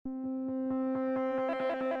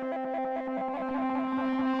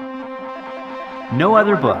No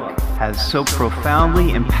other book has so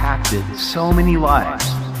profoundly impacted so many lives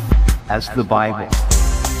as the Bible.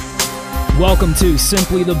 Welcome to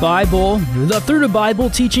Simply the Bible, the Through the Bible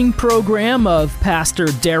teaching program of Pastor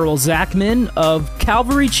Daryl Zachman of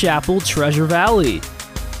Calvary Chapel, Treasure Valley.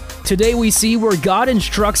 Today we see where God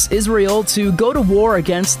instructs Israel to go to war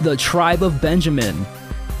against the tribe of Benjamin.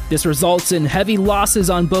 This results in heavy losses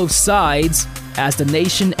on both sides as the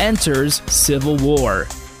nation enters civil war.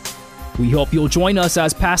 We hope you'll join us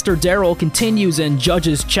as Pastor Daryl continues in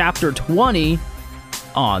Judges chapter 20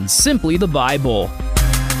 on Simply the Bible.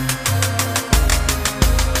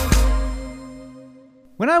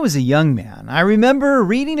 When I was a young man, I remember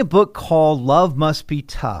reading a book called Love Must Be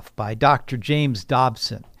Tough by Dr. James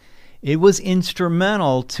Dobson. It was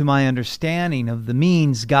instrumental to my understanding of the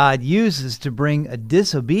means God uses to bring a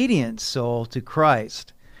disobedient soul to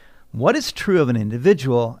Christ. What is true of an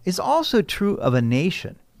individual is also true of a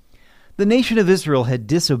nation. The nation of Israel had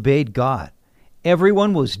disobeyed God.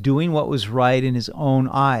 Everyone was doing what was right in his own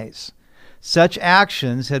eyes. Such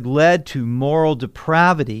actions had led to moral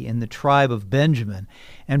depravity in the tribe of Benjamin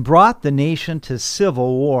and brought the nation to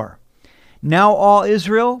civil war. Now all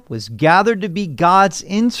Israel was gathered to be God's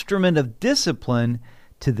instrument of discipline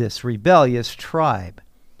to this rebellious tribe.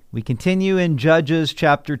 We continue in Judges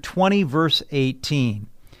chapter 20, verse 18.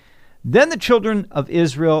 Then the children of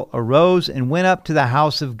Israel arose and went up to the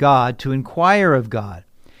house of God to inquire of God.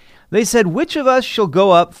 They said, "Which of us shall go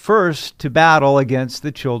up first to battle against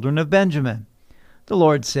the children of Benjamin?" The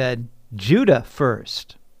Lord said, "Judah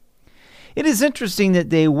first." It is interesting that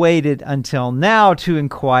they waited until now to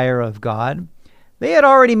inquire of God. They had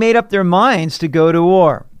already made up their minds to go to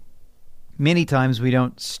war. Many times we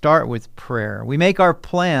don't start with prayer. We make our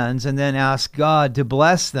plans and then ask God to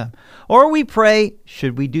bless them. Or we pray,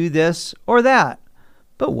 should we do this or that?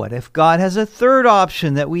 But what if God has a third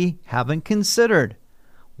option that we haven't considered?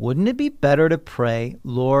 Wouldn't it be better to pray,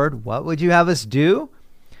 "Lord, what would you have us do?"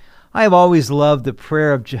 I have always loved the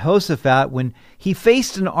prayer of Jehoshaphat when he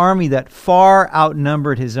faced an army that far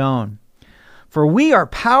outnumbered his own. "For we are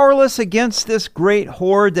powerless against this great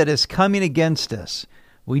horde that is coming against us.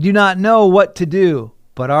 We do not know what to do,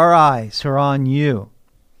 but our eyes are on you."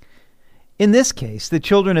 In this case, the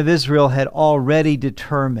children of Israel had already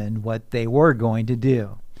determined what they were going to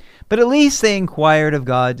do. But at least they inquired of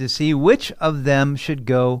God to see which of them should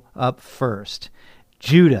go up first.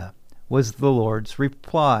 Judah was the Lord's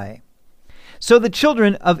reply. So the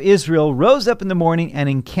children of Israel rose up in the morning and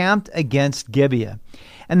encamped against Gibeah.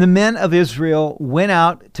 And the men of Israel went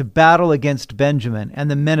out to battle against Benjamin, and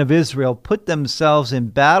the men of Israel put themselves in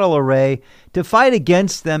battle array to fight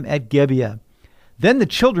against them at Gibeah. Then the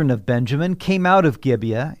children of Benjamin came out of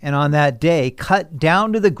Gibeah, and on that day cut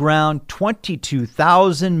down to the ground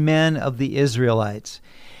 22,000 men of the Israelites.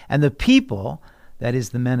 And the people, that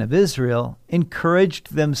is the men of Israel,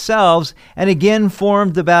 encouraged themselves and again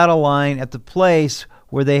formed the battle line at the place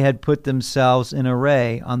where they had put themselves in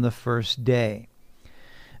array on the first day.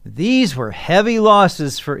 These were heavy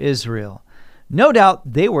losses for Israel. No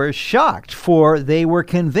doubt they were shocked, for they were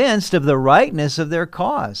convinced of the rightness of their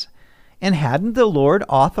cause. And hadn't the Lord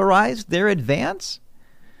authorized their advance?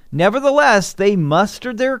 Nevertheless, they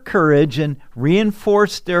mustered their courage and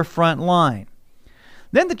reinforced their front line.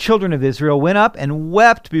 Then the children of Israel went up and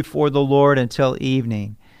wept before the Lord until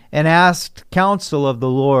evening, and asked counsel of the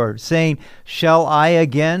Lord, saying, "Shall I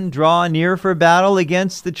again draw near for battle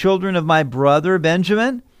against the children of my brother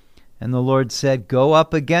Benjamin?" And the Lord said, "Go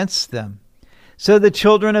up against them." So the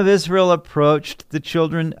children of Israel approached the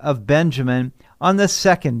children of Benjamin on the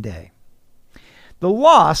second day. The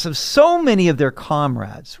loss of so many of their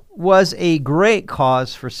comrades was a great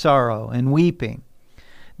cause for sorrow and weeping.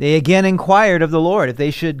 They again inquired of the Lord if they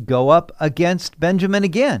should go up against Benjamin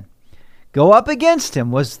again. "Go up against him,"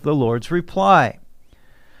 was the Lord's reply.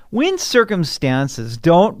 When circumstances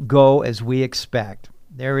don't go as we expect,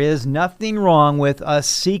 there is nothing wrong with us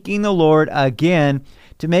seeking the Lord again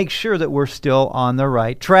to make sure that we're still on the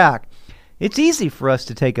right track. It's easy for us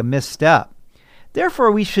to take a misstep.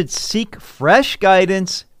 Therefore, we should seek fresh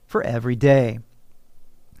guidance for every day.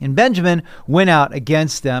 And Benjamin went out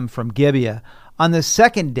against them from Gibeah on the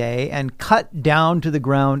second day and cut down to the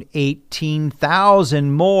ground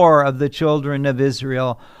 18,000 more of the children of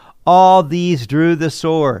Israel. All these drew the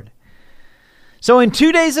sword. So in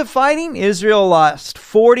 2 days of fighting, Israel lost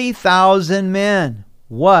 40,000 men.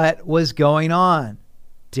 What was going on?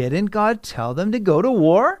 Didn't God tell them to go to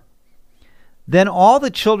war? Then all the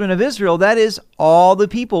children of Israel, that is, all the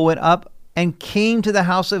people, went up and came to the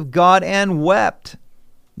house of God and wept.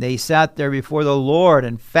 They sat there before the Lord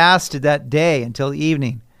and fasted that day until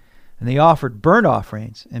evening. and they offered burnt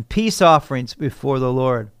offerings and peace offerings before the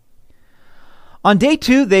Lord. On day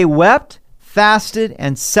 2, they wept, fasted,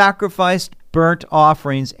 and sacrificed burnt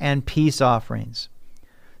offerings and peace offerings.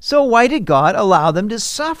 So why did God allow them to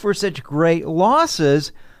suffer such great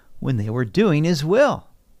losses when they were doing His will?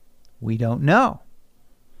 We don't know.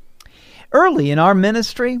 Early in our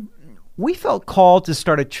ministry, we felt called to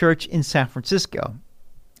start a church in San Francisco.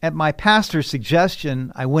 At my pastor's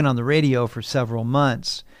suggestion, I went on the radio for several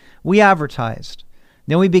months. We advertised.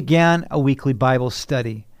 Then we began a weekly Bible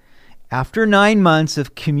study. After 9 months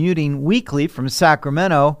of commuting weekly from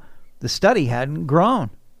Sacramento, the study hadn't grown.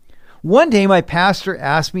 One day, my pastor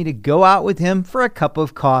asked me to go out with him for a cup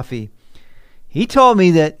of coffee. He told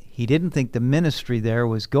me that he didn't think the ministry there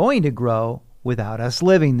was going to grow without us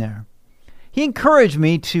living there. He encouraged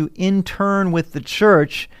me to intern with the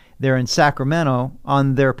church there in Sacramento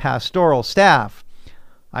on their pastoral staff.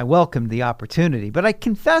 I welcomed the opportunity, but I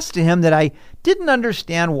confessed to him that I didn't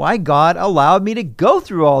understand why God allowed me to go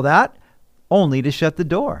through all that only to shut the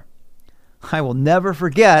door. I will never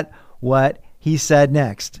forget what he said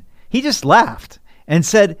next. He just laughed and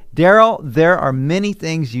said, "Daryl, there are many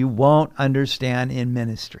things you won't understand in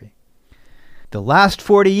ministry." The last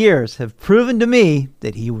 40 years have proven to me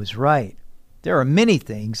that he was right. There are many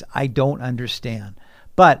things I don't understand,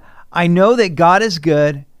 but I know that God is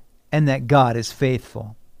good and that God is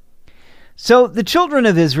faithful. So the children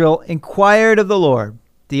of Israel inquired of the Lord.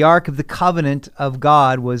 The ark of the covenant of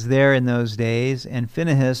God was there in those days, and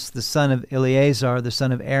Phinehas, the son of Eleazar, the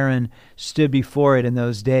son of Aaron, stood before it in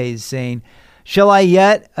those days, saying, "Shall I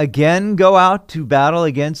yet again go out to battle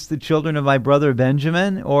against the children of my brother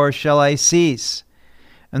Benjamin, or shall I cease?"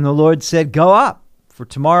 And the Lord said, "Go up, for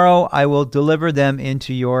tomorrow I will deliver them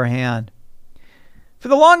into your hand." For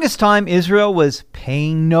the longest time, Israel was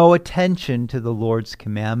paying no attention to the Lord's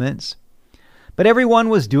commandments, but everyone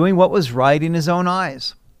was doing what was right in his own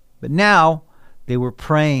eyes. But now they were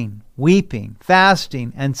praying, weeping,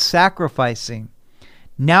 fasting, and sacrificing.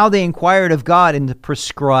 Now they inquired of God in the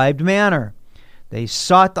prescribed manner. They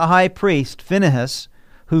sought the high priest, Phinehas,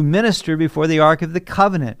 who ministered before the Ark of the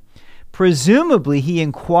Covenant. Presumably he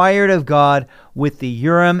inquired of God with the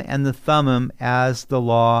Urim and the Thummim as the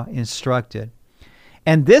law instructed.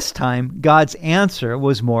 And this time God's answer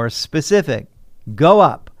was more specific. "Go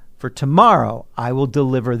up, for tomorrow I will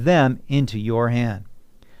deliver them into your hand."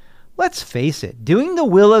 Let's face it, doing the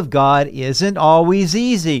will of God isn't always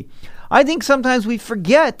easy. I think sometimes we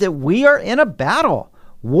forget that we are in a battle.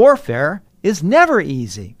 Warfare is never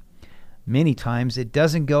easy. Many times it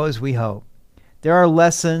doesn't go as we hope. There are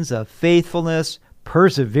lessons of faithfulness,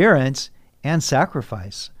 perseverance, and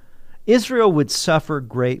sacrifice. Israel would suffer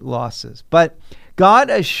great losses, but God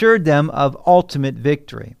assured them of ultimate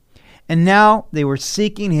victory. And now they were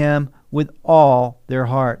seeking Him with all their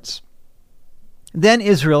hearts. Then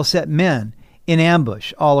Israel set men in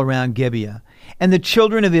ambush all around Gibeah, and the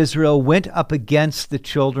children of Israel went up against the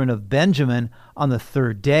children of Benjamin on the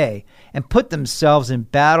 3rd day, and put themselves in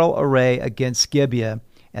battle array against Gibeah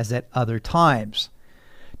as at other times.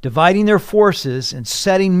 Dividing their forces and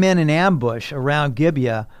setting men in ambush around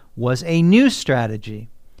Gibeah was a new strategy.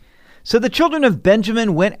 So the children of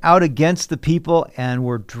Benjamin went out against the people and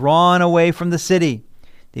were drawn away from the city.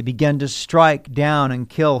 They began to strike down and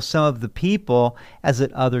kill some of the people as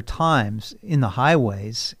at other times in the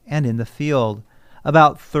highways and in the field,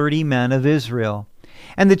 about 30 men of Israel.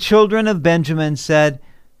 And the children of Benjamin said,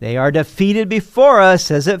 "They are defeated before us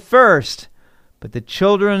as at first." But the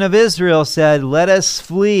children of Israel said, "Let us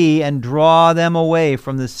flee and draw them away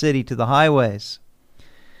from the city to the highways."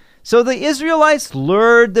 So the Israelites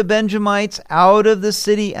lured the Benjamites out of the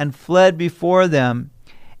city and fled before them,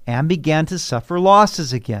 and began to suffer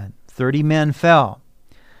losses again. 30 men fell.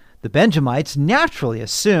 The Benjamites naturally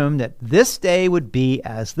assumed that this day would be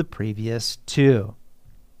as the previous 2.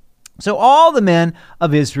 So all the men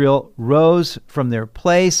of Israel rose from their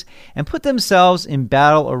place and put themselves in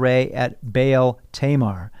battle array at Baal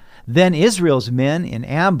Tamar. Then Israel's men in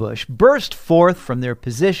ambush burst forth from their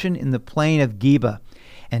position in the plain of Geba,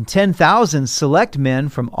 and 10,000 select men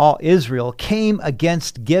from all Israel came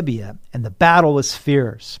against Gibeah, and the battle was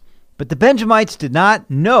fierce. But the Benjamites did not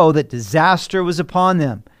know that disaster was upon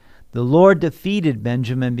them. The Lord defeated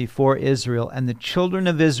Benjamin before Israel, and the children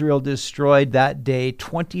of Israel destroyed that day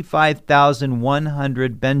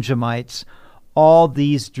 25,100 Benjamites. All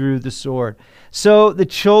these drew the sword. So the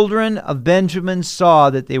children of Benjamin saw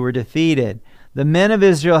that they were defeated. The men of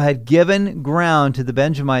Israel had given ground to the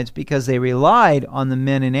Benjamites because they relied on the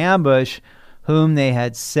men in ambush whom they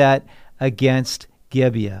had set against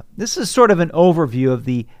Gibeah. This is sort of an overview of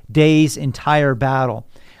the day's entire battle.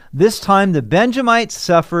 This time the Benjamites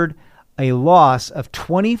suffered a loss of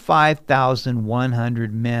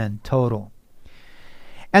 25,100 men total.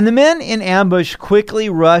 And the men in ambush quickly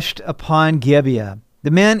rushed upon Gibeah.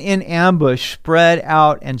 The men in ambush spread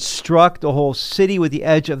out and struck the whole city with the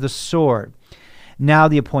edge of the sword. Now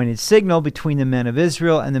the appointed signal between the men of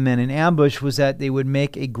Israel and the men in ambush was that they would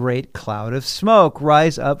make a great cloud of smoke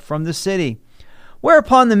rise up from the city,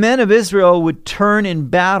 whereupon the men of Israel would turn in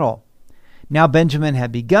battle. Now Benjamin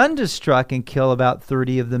had begun to strike and kill about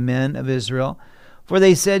 30 of the men of Israel, for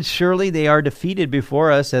they said, "Surely they are defeated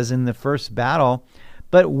before us as in the first battle."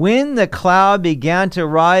 But when the cloud began to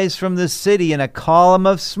rise from the city in a column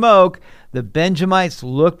of smoke, the Benjamites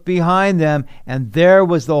looked behind them, and there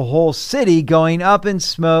was the whole city going up in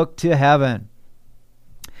smoke to heaven.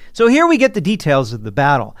 So here we get the details of the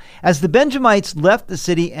battle. As the Benjamites left the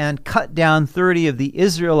city and cut down 30 of the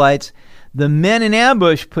Israelites, the men in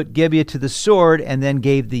ambush put Gibeah to the sword and then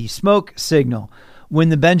gave the smoke signal. When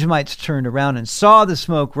the Benjamites turned around and saw the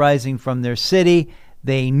smoke rising from their city,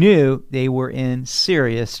 they knew they were in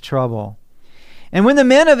serious trouble. And when the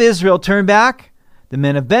men of Israel turned back, the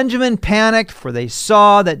men of Benjamin panicked, for they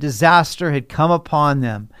saw that disaster had come upon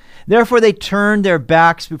them. Therefore they turned their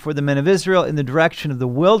backs before the men of Israel in the direction of the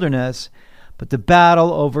wilderness, but the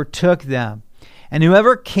battle overtook them. And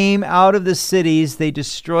whoever came out of the cities they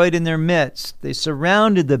destroyed in their midst. They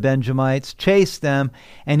surrounded the Benjamites, chased them,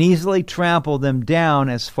 and easily trampled them down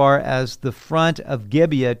as far as the front of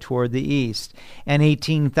Gibeah toward the east. And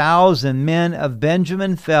 18,000 men of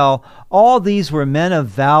Benjamin fell. All these were men of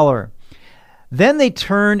valor. Then they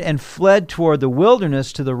turned and fled toward the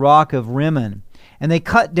wilderness to the rock of Rimmon, and they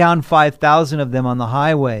cut down 5,000 of them on the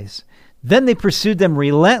highways. Then they pursued them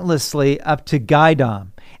relentlessly up to Gidom,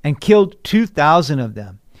 and killed 2,000 of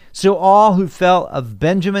them. So all who fell of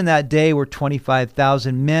Benjamin that day were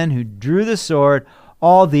 25,000 men who drew the sword.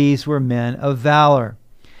 All these were men of valor.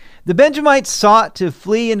 The Benjamites sought to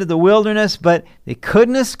flee into the wilderness, but they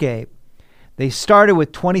couldn't escape. They started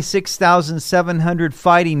with 26,700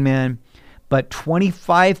 fighting men, but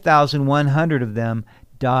 25,100 of them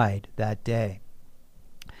died that day.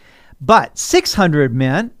 But 600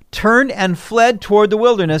 men turned and fled toward the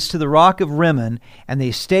wilderness to the rock of Rimmon, and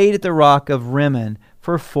they stayed at the rock of Rimmon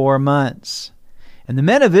for 4 months. And the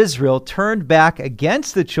men of Israel turned back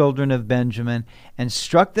against the children of Benjamin and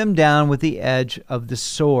struck them down with the edge of the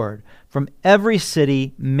sword. From every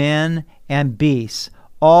city, men and beasts,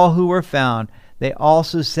 all who were found, they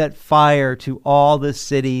also set fire to all the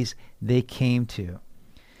cities they came to.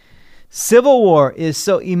 Civil war is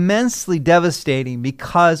so immensely devastating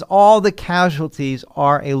because all the casualties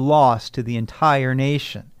are a loss to the entire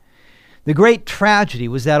nation. The great tragedy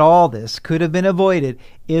was that all this could have been avoided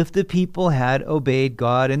if the people had obeyed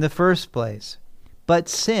God in the first place. But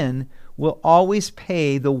sin will always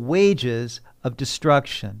pay the wages of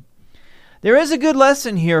destruction. There is a good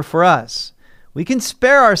lesson here for us. We can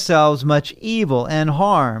spare ourselves much evil and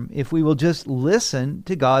harm if we will just listen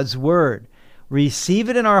to God's word, receive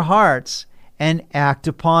it in our hearts, and act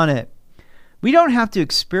upon it. We don't have to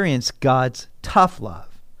experience God's tough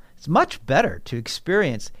love. It's much better to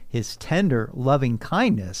experience his tender, loving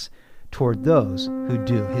kindness toward those who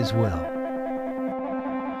do his will.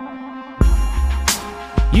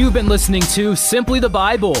 You've been listening to Simply the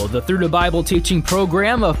Bible, the Through the Bible teaching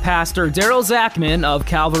program of Pastor Daryl Zachman of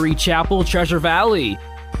Calvary Chapel, Treasure Valley.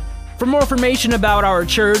 For more information about our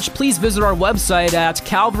church, please visit our website at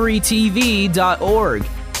calvarytv.org.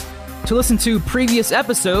 To listen to previous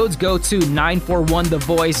episodes, go to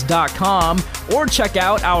 941thevoice.com or check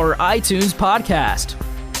out our iTunes podcast.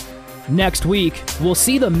 Next week, we'll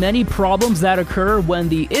see the many problems that occur when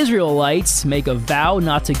the Israelites make a vow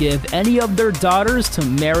not to give any of their daughters to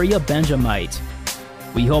marry a Benjamite.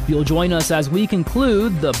 We hope you'll join us as we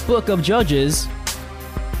conclude the book of Judges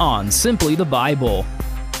on Simply the Bible.